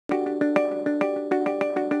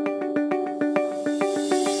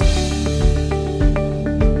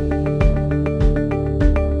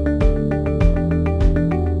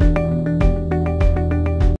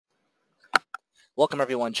Welcome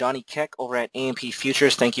everyone, Johnny Keck over at AMP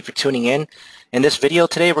Futures. Thank you for tuning in. In this video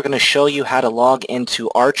today, we're going to show you how to log into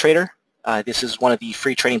RTrader. This is one of the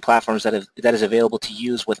free trading platforms that is available to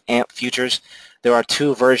use with AMP Futures. There are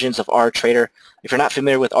two versions of RTrader. If you're not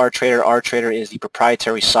familiar with RTrader, RTrader is the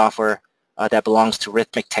proprietary software that belongs to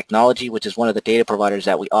Rithmic Technology, which is one of the data providers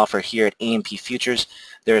that we offer here at AMP Futures.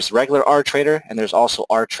 There's regular RTrader and there's also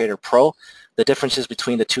RTrader Pro. The differences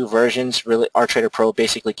between the two versions, really, RTrader Pro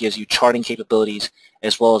basically gives you charting capabilities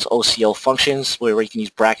as well as OCO functions where you can use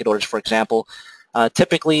bracket orders, for example.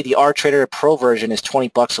 Typically, the RTrader Pro version is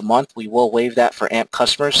 $20 a month. We will waive that for AMP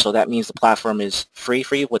customers, so that means the platform is free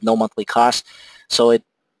for you with no monthly cost. So it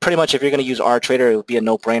pretty much, if you're going to use RTrader, it would be a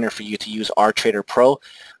no-brainer for you to use RTrader Pro.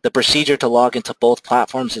 The procedure to log into both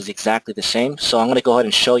platforms is exactly the same. So I'm going to go ahead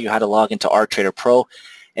and show you how to log into RTrader Pro.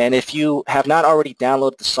 And if you have not already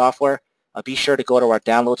downloaded the software, be sure to go to our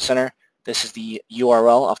download center. This is the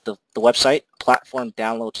URL of the website,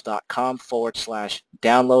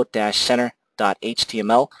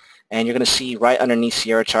 platformdownloads.com/download-center.html. And you're going to see right underneath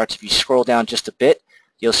Sierra Charts, if you scroll down just a bit,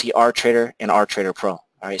 you'll see RTrader and RTrader Pro. All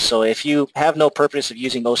right, so if you have no purpose of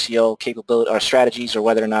using OCO capability or strategies, or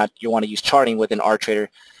whether or not you want to use charting within RTrader,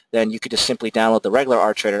 then you could just simply download the regular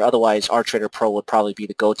RTrader. Otherwise, RTrader Pro would probably be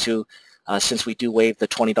the go-to. Since we do waive the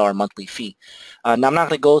 $20 monthly fee. Now I'm not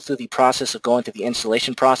going to go through the process of going through the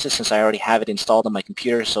installation process since I already have it installed on my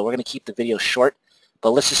computer, so we're going to keep the video short,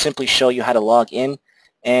 but let's just simply show you how to log in.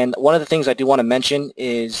 And one of the things I do want to mention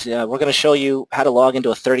is we're going to show you how to log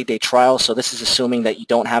into a 30-day trial. So this is assuming that you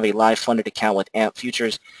don't have a live funded account with AMP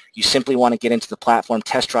Futures. You simply want to get into the platform,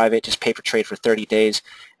 test drive it, just paper trade for 30 days,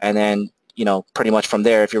 and then pretty much from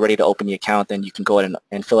there, if you're ready to open the account, then you can go ahead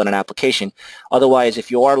and fill in an application. Otherwise, if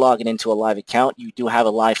you are logging into a live account, you do have a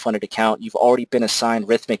live funded account, you've already been assigned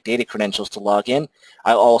Rithmic data credentials to log in.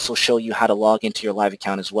 I'll also show you how to log into your live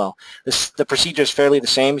account as well. The procedure is fairly the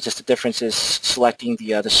same, just the difference is selecting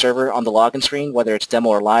the server on the login screen, whether it's demo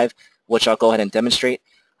or live, which I'll go ahead and demonstrate.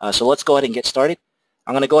 So let's go ahead and get started.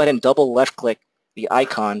 I'm going to go ahead and double left click the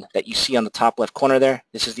icon that you see on the top left corner there.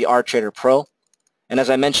 This is the RTrader Pro. And as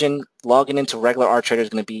I mentioned, logging into regular RTrader is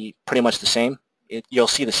going to be pretty much the same. You'll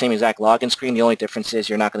see the same exact login screen. The only difference is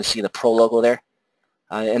you're not going to see the Pro logo there.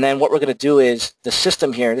 And then what we're going to do is the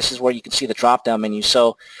system here, this is where you can see the drop-down menu.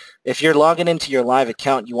 So if you're logging into your live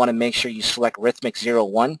account, you want to make sure you select Rithmic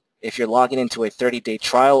 01. If you're logging into a 30-day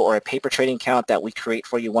trial or a paper trading account that we create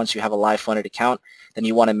for you once you have a live funded account, then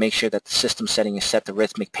you want to make sure that the system setting is set to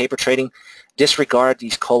Rithmic paper trading. Disregard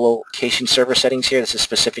these co-location server settings here. This is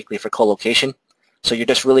specifically for co-location. So you're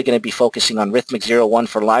just really going to be focusing on Rithmic 01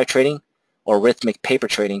 for live trading or Rithmic paper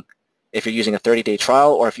trading if you're using a 30-day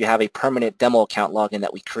trial or if you have a permanent demo account login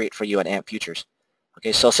that we create for you at AMP Futures.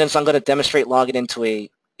 Okay, so since I'm going to demonstrate logging into a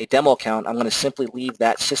demo account, I'm going to simply leave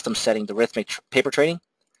that system setting to Rithmic paper trading.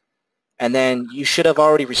 And then you should have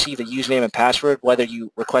already received a username and password, whether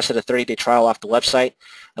you requested a 30-day trial off the website.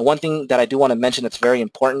 And one thing that I do want to mention that's very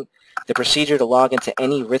important, the procedure to log into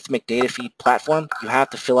any Rithmic data feed platform, you have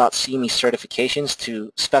to fill out CME certifications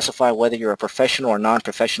to specify whether you're a professional or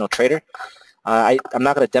non-professional trader. I'm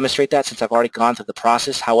not going to demonstrate that since I've already gone through the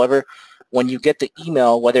process. However, when you get the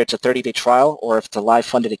email, whether it's a 30-day trial or if it's a live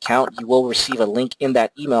funded account, you will receive a link in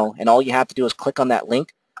that email, and all you have to do is click on that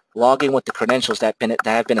link, log in with the credentials that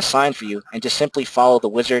have been assigned for you, and just simply follow the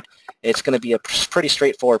wizard. It's going to be a pretty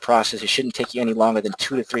straightforward process. It shouldn't take you any longer than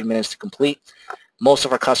 2 to 3 minutes to complete. Most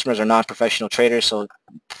of our customers are non-professional traders, so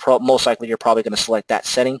most likely you're probably going to select that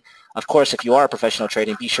setting. Of course, if you are a professional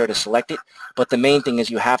trading, be sure to select it. But the main thing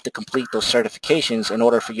is you have to complete those certifications in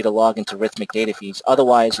order for you to log into Rithmic data feeds.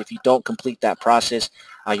 Otherwise, if you don't complete that process,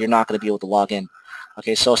 you're not going to be able to log in.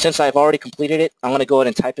 Okay, so since I've already completed it, I'm going to go ahead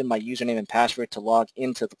and type in my username and password to log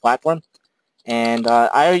into the platform. And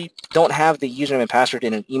I don't have the username and password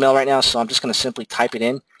in an email right now, so I'm just going to simply type it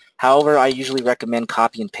in. However, I usually recommend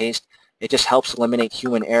copy and paste. It just helps eliminate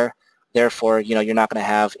human error. Therefore, you're not going to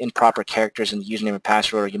have improper characters in the username and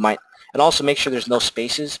password, or you might. And also make sure there's no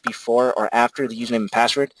spaces before or after the username and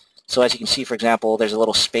password. So as you can see, for example, there's a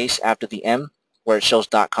little space after the M where it shows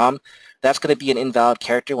 .com. That's going to be an invalid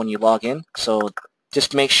character when you log in. So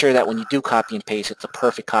just make sure that when you do copy and paste, it's a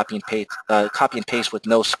perfect copy and paste with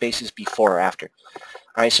no spaces before or after.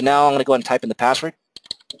 All right, so now I'm going to go ahead and type in the password.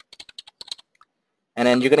 And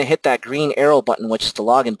then you're going to hit that green arrow button, which is the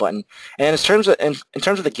login button. And in terms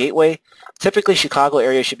of the gateway, typically Chicago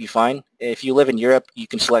area should be fine. If you live in Europe, you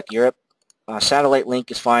can select Europe. Satellite link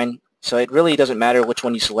is fine. So it really doesn't matter which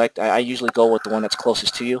one you select. I usually go with the one that's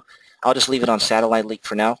closest to you. I'll just leave it on satellite link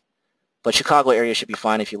for now. But Chicago area should be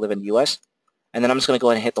fine if you live in the U.S. And then I'm just going to go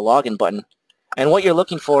ahead and hit the login button. And what you're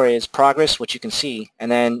looking for is progress, which you can see. And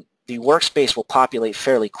then the workspace will populate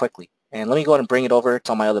fairly quickly. And let me go ahead and bring it over. It's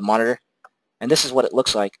on my other monitor. And this is what it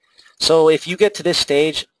looks like. So if you get to this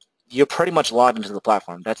stage, you're pretty much logged into the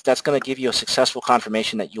platform. That's going to give you a successful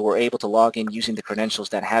confirmation that you were able to log in using the credentials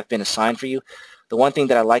that have been assigned for you. The one thing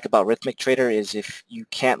that I like about Rithmic Trader is if you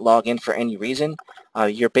can't log in for any reason,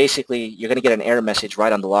 you're going to get an error message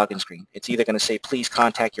right on the login screen. It's either going to say, please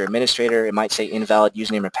contact your administrator. It might say invalid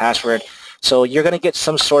username or password. So you're going to get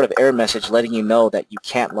some sort of error message letting you know that you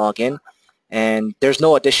can't log in. And there's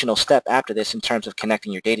no additional step after this in terms of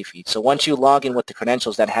connecting your data feed. So once you log in with the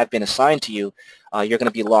credentials that have been assigned to you, you're going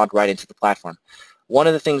to be logged right into the platform. One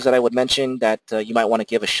of the things that I would mention that you might want to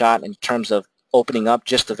give a shot in terms of opening up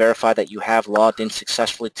just to verify that you have logged in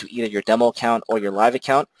successfully to either your demo account or your live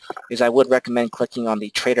account is I would recommend clicking on the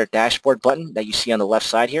Trader Dashboard button that you see on the left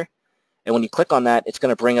side here. And when you click on that, it's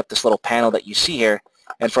going to bring up this little panel that you see here.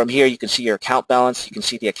 And from here, you can see your account balance. You can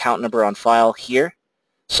see the account number on file here.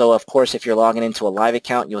 So, of course, if you're logging into a live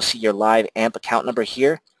account, you'll see your live AMP account number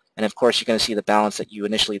here. And, of course, you're going to see the balance that you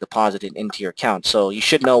initially deposited into your account. So you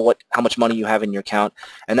should know how much money you have in your account.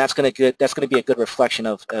 And that's going to be a good reflection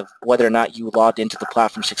of whether or not you logged into the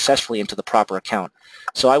platform successfully into the proper account.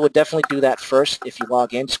 So I would definitely do that first. If you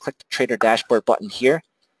log in, just click the Trader Dashboard button here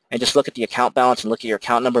and just look at the account balance and look at your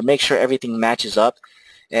account number. Make sure everything matches up.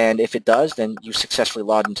 And if it does, then you successfully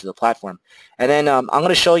logged into the platform. And then I'm going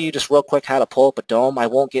to show you just real quick how to pull up a DOM. I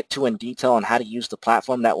won't get too in detail on how to use the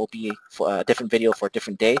platform. That will be for a different video for a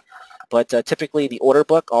different day. But typically the order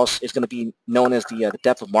book also is going to be known as the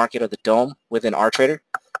depth of market or the DOM within RTrader.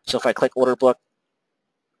 So if I click order book,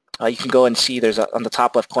 you can go and see there's on the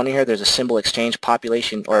top left corner here, there's a symbol exchange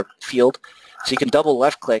population or field. So you can double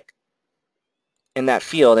left click in that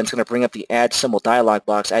field and it's going to bring up the add symbol dialog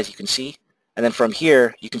box as you can see. And then from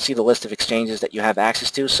here, you can see the list of exchanges that you have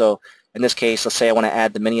access to. So in this case, let's say I want to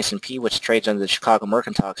add the mini S&P, which trades under the Chicago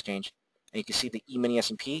Mercantile Exchange. And you can see the E-mini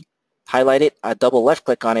S&P. Highlight it, I double left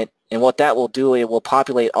click on it, and what that will do, it will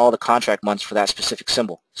populate all the contract months for that specific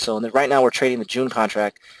symbol. So right now we're trading the June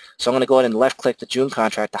contract. So I'm going to go ahead and left click the June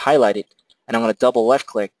contract to highlight it, and I'm going to double left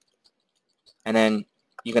click, and then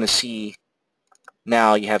you're going to see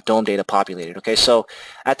now you have DOM data populated. Okay, so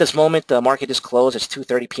at this moment the market is closed. It's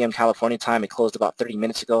 2:30 p.m. California time. It closed about 30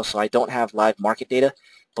 minutes ago, so I don't have live market data.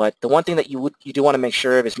 But the one thing that you do want to make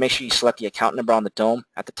sure of is make sure you select the account number on the DOM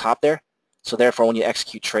at the top there. So therefore, when you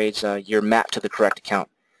execute trades, you're mapped to the correct account.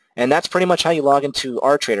 And that's pretty much how you log into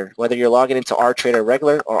RTrader. Whether you're logging into RTrader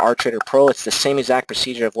Regular or RTrader Pro, it's the same exact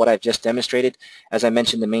procedure of what I've just demonstrated. As I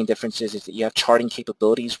mentioned, the main difference is that you have charting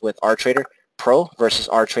capabilities with RTrader Pro versus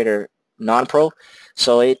RTrader Non-Pro.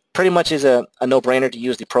 So it pretty much is a no-brainer to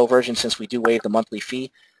use the Pro version since we do waive the monthly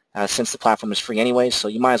fee. Since the platform is free anyways, so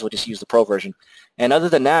you might as well just use the Pro version. And other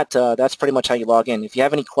than that, that's pretty much how you log in. If you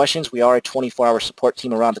have any questions, we are a 24-hour support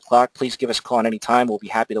team around the clock. Please give us a call at any time. We'll be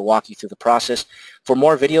happy to walk you through the process. For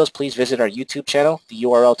more videos, please visit our YouTube channel. The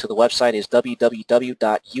URL to the website is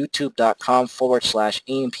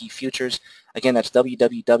www.youtube.com/AMP-Futures. Again, that's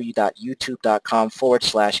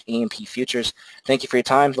www.youtube.com/AMP-Futures. Thank you for your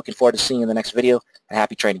time. Looking forward to seeing you in the next video, and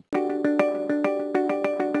happy trading.